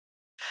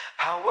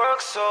I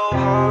work so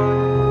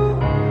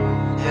hard,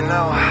 you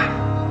know.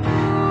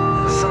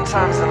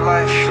 Sometimes in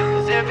life,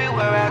 'cause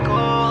everywhere I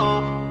go,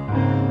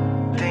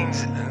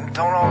 things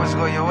don't always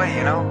go your way,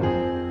 you know.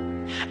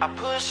 I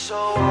push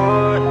so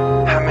hard.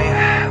 I mean,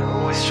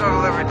 we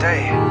struggle every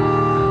day,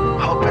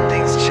 hoping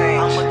things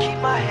change. I'ma keep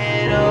my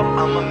head up,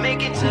 I'ma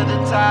make it to the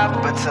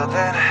top. But till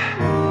then,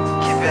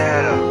 keep your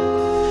head up.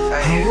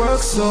 I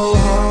work so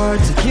hard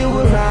to get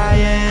where I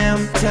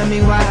am. Tell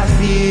me why I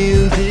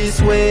feel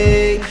this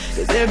way.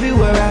 'Cause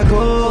everywhere I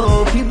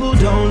go, people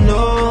don't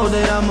know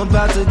that I'm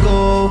about to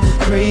go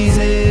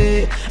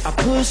crazy. I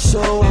push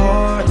so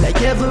hard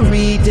like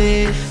every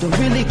day. Don't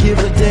really give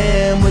a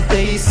damn what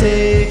they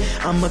say.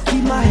 I'ma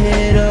keep my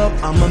head up,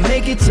 I'ma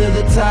make it to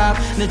the top.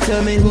 Now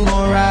tell me who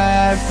gon'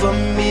 ride for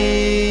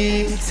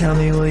me. Tell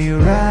me will you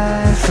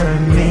ride for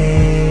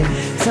me.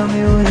 Tell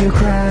me will you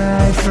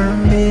cry for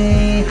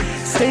me.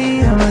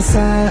 Stay on my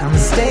side, I'ma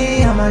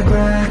stay on my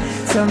grind.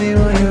 Tell me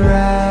will you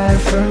ride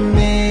for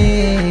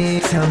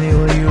me. Tell me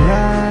will you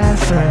ride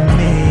for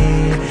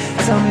me.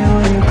 Tell me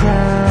will you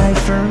cry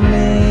for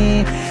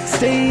me.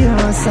 Stay on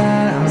my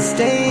side, I'ma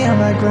stay on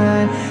my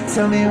grind.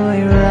 Tell me will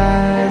you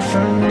ride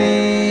for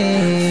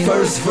me.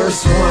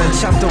 Verse 1,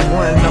 chapter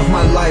 1 of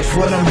my life.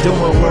 What I'm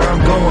doing, where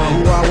I'm going,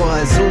 who I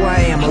was, who I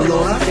am,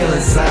 alone I feel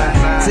inside.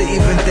 To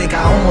even think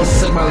I almost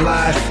took my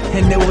life.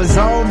 And it was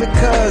all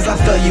because I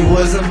thought you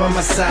wasn't by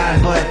my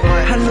side. But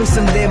I knew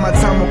someday my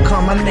time will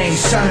come, my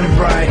name's shining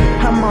bright.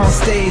 I'm on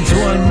stage,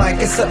 one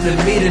mic, it's up to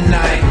me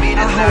tonight.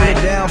 I hold it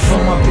down for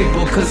my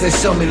people cause they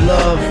show me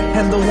love.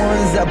 And the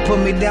ones that put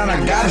me down, I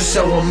gotta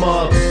show them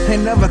up. They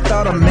never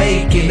thought I'd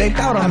make it, they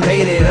thought I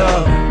made it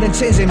up. Then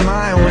changed their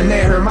mind when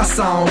they heard my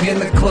song in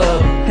the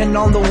club. And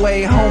on the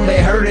way home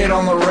they heard it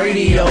on the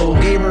radio.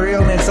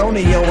 Gabriel and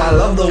Antonio, I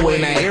love the way,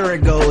 now here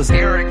it goes.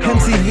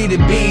 MTV to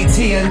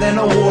BT and then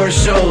award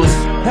shows.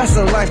 That's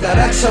the life that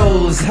I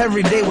chose,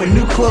 every day with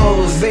new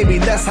clothes. Baby,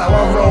 that's how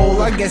I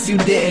roll, I guess you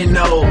didn't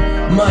know.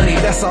 Money,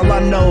 that's all I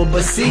know,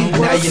 but see,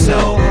 now you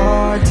know. So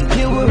hard to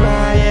get where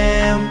I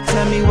am.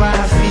 Tell me why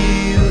I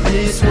feel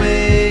this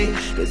way.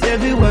 'Cause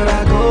everywhere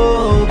I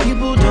go,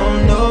 people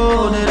don't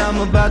know that I'm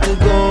about to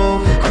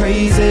go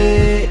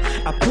crazy.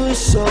 I push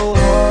so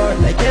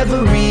hard like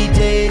every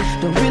day.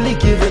 Don't really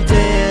give a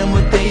damn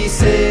what they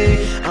say.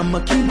 I'ma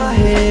keep my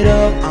head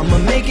up, I'ma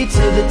make it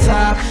to the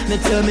top. Now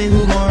tell me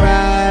who gon'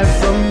 ride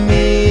for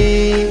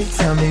me.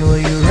 Tell me will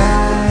you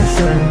ride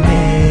for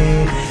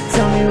me.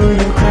 Tell me will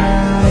you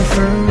cry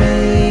for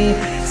me.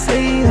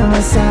 Stay on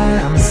my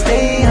side, I'ma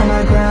stay on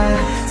my grind.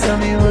 Tell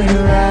me will you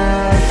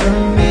ride for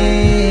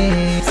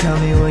me. Tell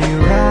me will you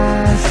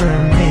ride for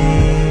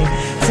me.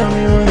 Tell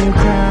me will you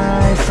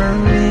cry for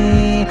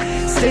me.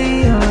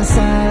 Stay on my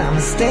side, I'ma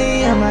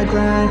stay on my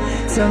grind.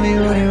 Tell me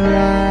will you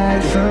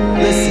ride for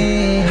me. Listen.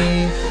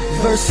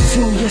 Verse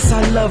 2, yes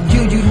I love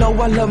you, you know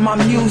I love my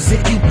music.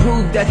 You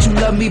prove that you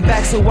love me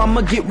back, so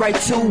I'ma get right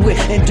to it.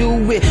 And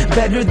do it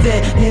better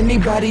than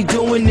anybody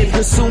doing it.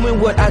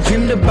 Pursuing what I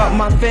dreamed about,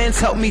 my fans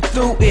help me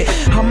through it.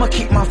 I'ma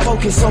keep my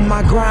focus on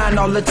my grind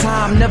all the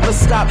time. Never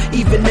stop,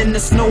 even in the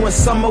snow and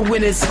summer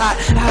when it's hot.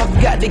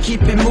 I've got to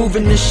keep it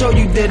moving to show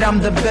you that I'm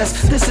the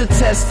best. This a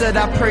test that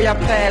I pray I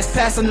pass,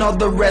 passing all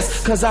the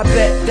rest. Cause I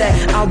bet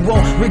that I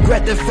won't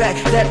regret the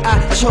fact that I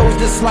chose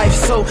this life.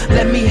 So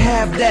let me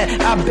have that,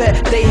 I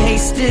bet they hate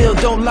still,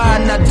 don't lie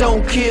and I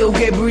don't kill.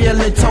 Gabriel,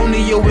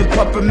 Antonio and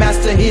Puppet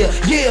Master here.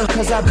 Yeah,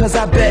 cause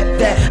I bet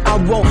that I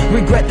won't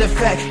regret the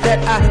fact that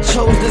I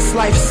chose this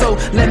life. So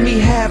let me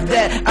have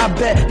that, I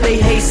bet they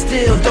hate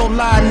still, don't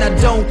lie and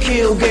I don't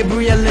kill.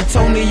 Gabriel,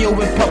 Antonio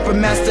and Puppet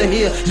Master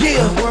here.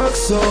 Yeah, I work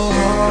so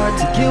hard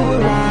to get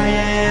where I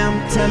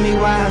am. Tell me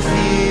why I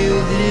feel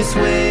this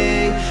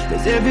way.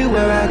 'Cause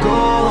everywhere I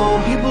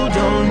go, people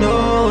don't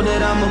know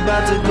that I'm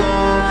about to go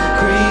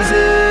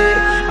crazy.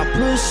 I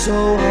push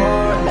so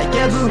hard like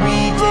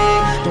every day.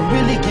 Don't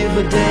really give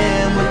a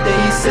damn what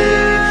they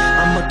say.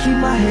 I'ma keep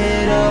my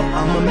head up,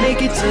 I'ma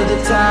make it to the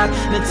top.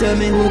 Now tell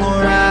me who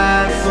gon'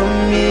 ride for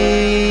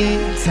me.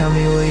 Tell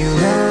me will you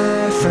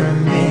ride for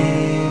me.